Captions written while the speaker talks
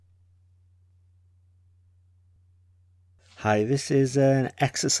Hi, this is an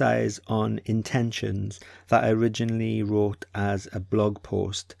exercise on intentions that I originally wrote as a blog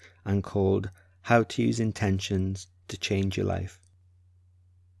post and called How to Use Intentions to Change Your Life.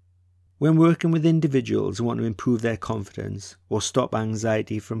 When working with individuals who want to improve their confidence or stop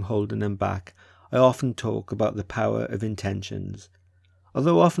anxiety from holding them back, I often talk about the power of intentions.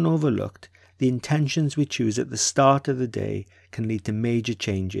 Although often overlooked, the intentions we choose at the start of the day can lead to major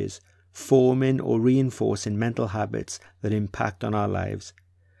changes, forming or reinforcing mental habits that impact on our lives.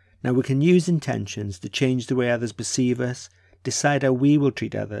 Now, we can use intentions to change the way others perceive us, decide how we will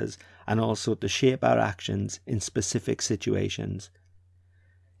treat others, and also to shape our actions in specific situations.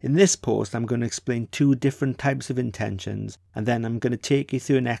 In this post, I'm going to explain two different types of intentions, and then I'm going to take you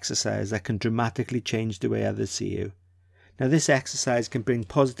through an exercise that can dramatically change the way others see you. Now, this exercise can bring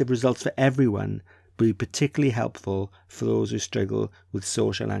positive results for everyone, but be particularly helpful for those who struggle with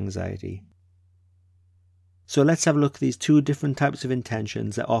social anxiety. So let's have a look at these two different types of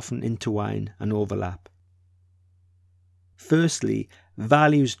intentions that often intertwine and overlap. Firstly,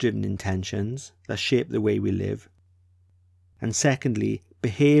 values-driven intentions that shape the way we live. And secondly,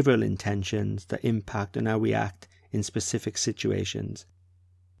 behavioural intentions that impact on how we act in specific situations.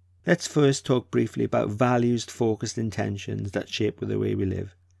 Let's first talk briefly about values-focused intentions that shape the way we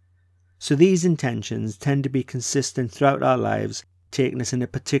live. So these intentions tend to be consistent throughout our lives, taking us in a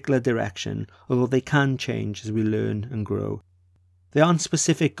particular direction, although they can change as we learn and grow. They aren't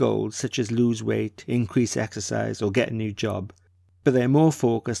specific goals such as lose weight, increase exercise, or get a new job, but they're more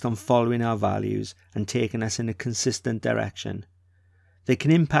focused on following our values and taking us in a consistent direction. They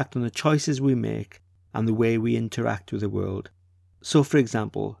can impact on the choices we make and the way we interact with the world. So, for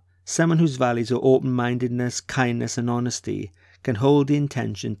example, someone whose values are open-mindedness, kindness, and honesty can hold the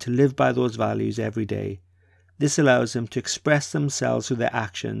intention to live by those values every day. This allows them to express themselves through their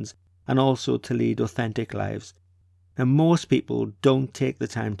actions and also to lead authentic lives. And most people don't take the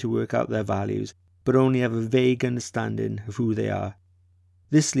time to work out their values, but only have a vague understanding of who they are.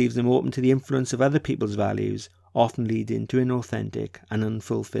 This leaves them open to the influence of other people's values, often leading to inauthentic and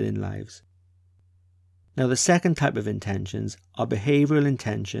unfulfilling lives. Now, the second type of intentions are behavioural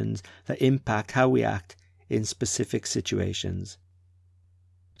intentions that impact how we act in specific situations.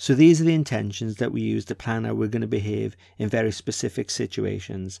 So these are the intentions that we use to plan how we're going to behave in very specific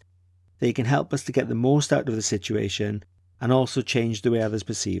situations. They can help us to get the most out of the situation and also change the way others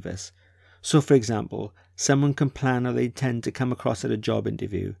perceive us. So, for example, someone can plan how they intend to come across at a job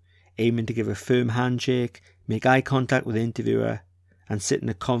interview, aiming to give a firm handshake, make eye contact with the interviewer, and sit in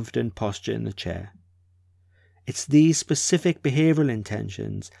a confident posture in the chair. It's these specific behavioural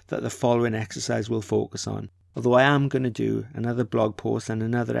intentions that the following exercise will focus on, although I am going to do another blog post and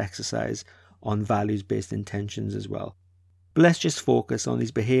another exercise on values-based intentions as well. But let's just focus on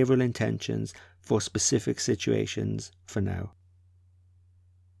these behavioural intentions for specific situations for now.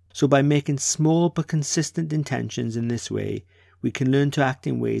 So by making small but consistent intentions in this way, we can learn to act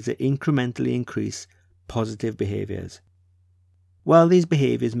in ways that incrementally increase positive behaviours. While these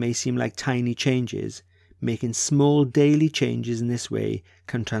behaviours may seem like tiny changes, making small daily changes in this way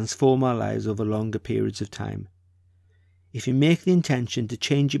can transform our lives over longer periods of time. If you make the intention to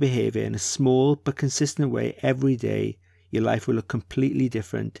change your behaviour in a small but consistent way every day, your life will look completely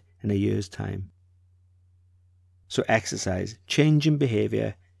different in a year's time. So exercise, changing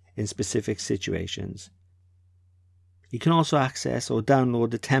behaviour in specific situations. You can also access or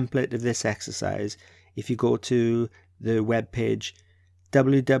download the template of this exercise if you go to the webpage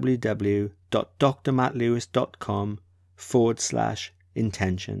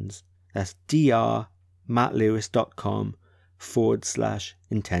www.drmattlewis.com/intentions. That's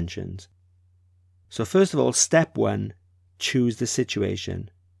drmattlewis.com/intentions. So first of all, step 1, choose the situation.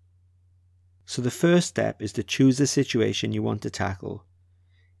 So the first step is to choose the situation you want to tackle.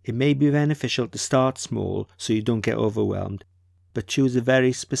 It may be beneficial to start small so you don't get overwhelmed, but choose a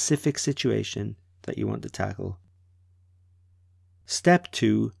very specific situation that you want to tackle. Step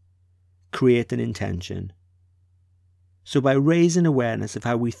 2, create an intention. So by raising awareness of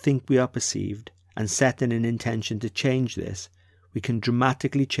how we think we are perceived and setting an intention to change this, we can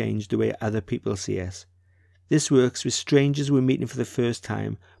dramatically change the way other people see us. This works with strangers we're meeting for the first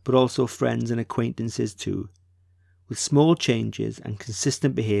time, but also friends and acquaintances too. With small changes and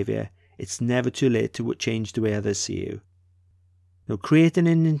consistent behaviour, it's never too late to change the way others see you. Now, creating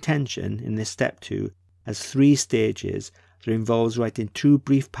an intention in this step 2 has 3 stages that involves writing 2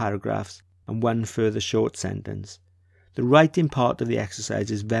 brief paragraphs and 1 further short sentence. The writing part of the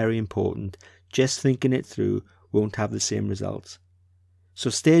exercise is very important. Just thinking it through won't have the same results. So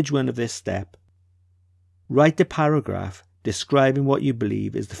stage 1 of this step, write a paragraph describing what you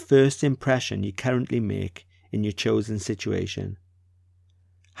believe is the first impression you currently make in your chosen situation.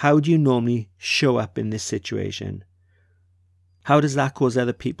 How do you normally show up in this situation? How does that cause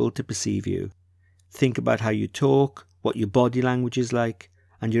other people to perceive you? Think about how you talk, what your body language is like,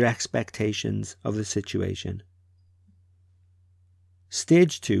 and your expectations of the situation.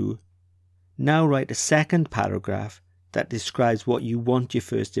 Stage 2. Now write a second paragraph that describes what you want your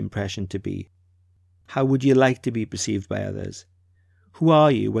first impression to be. How would you like to be perceived by others? Who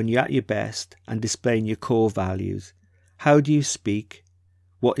are you when you're at your best and displaying your core values? How do you speak?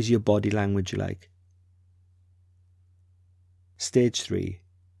 What is your body language like? Stage 3.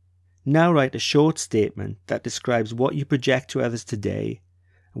 Now write a short statement that describes what you project to others today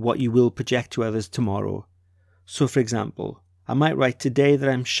and what you will project to others tomorrow. So for example, I might write today that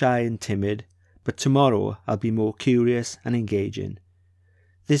I'm shy and timid, but tomorrow I'll be more curious and engaging.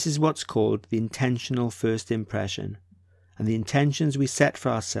 This is what's called the intentional first impression, and the intentions we set for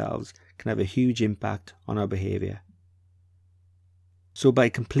ourselves can have a huge impact on our behaviour. So by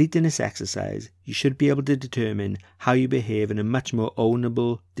completing this exercise, you should be able to determine how you behave in a much more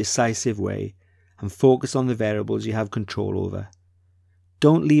ownable, decisive way and focus on the variables you have control over.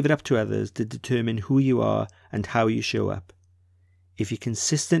 Don't leave it up to others to determine who you are and how you show up. If you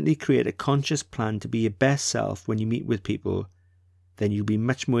consistently create a conscious plan to be your best self when you meet with people, then you'll be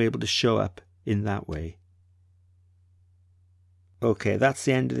much more able to show up in that way. Okay, that's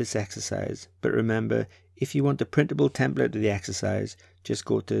the end of this exercise, but remember, if you want a printable template of the exercise, just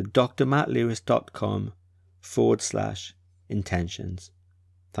go to drmattlewis.com/intentions.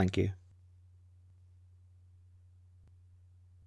 Thank you.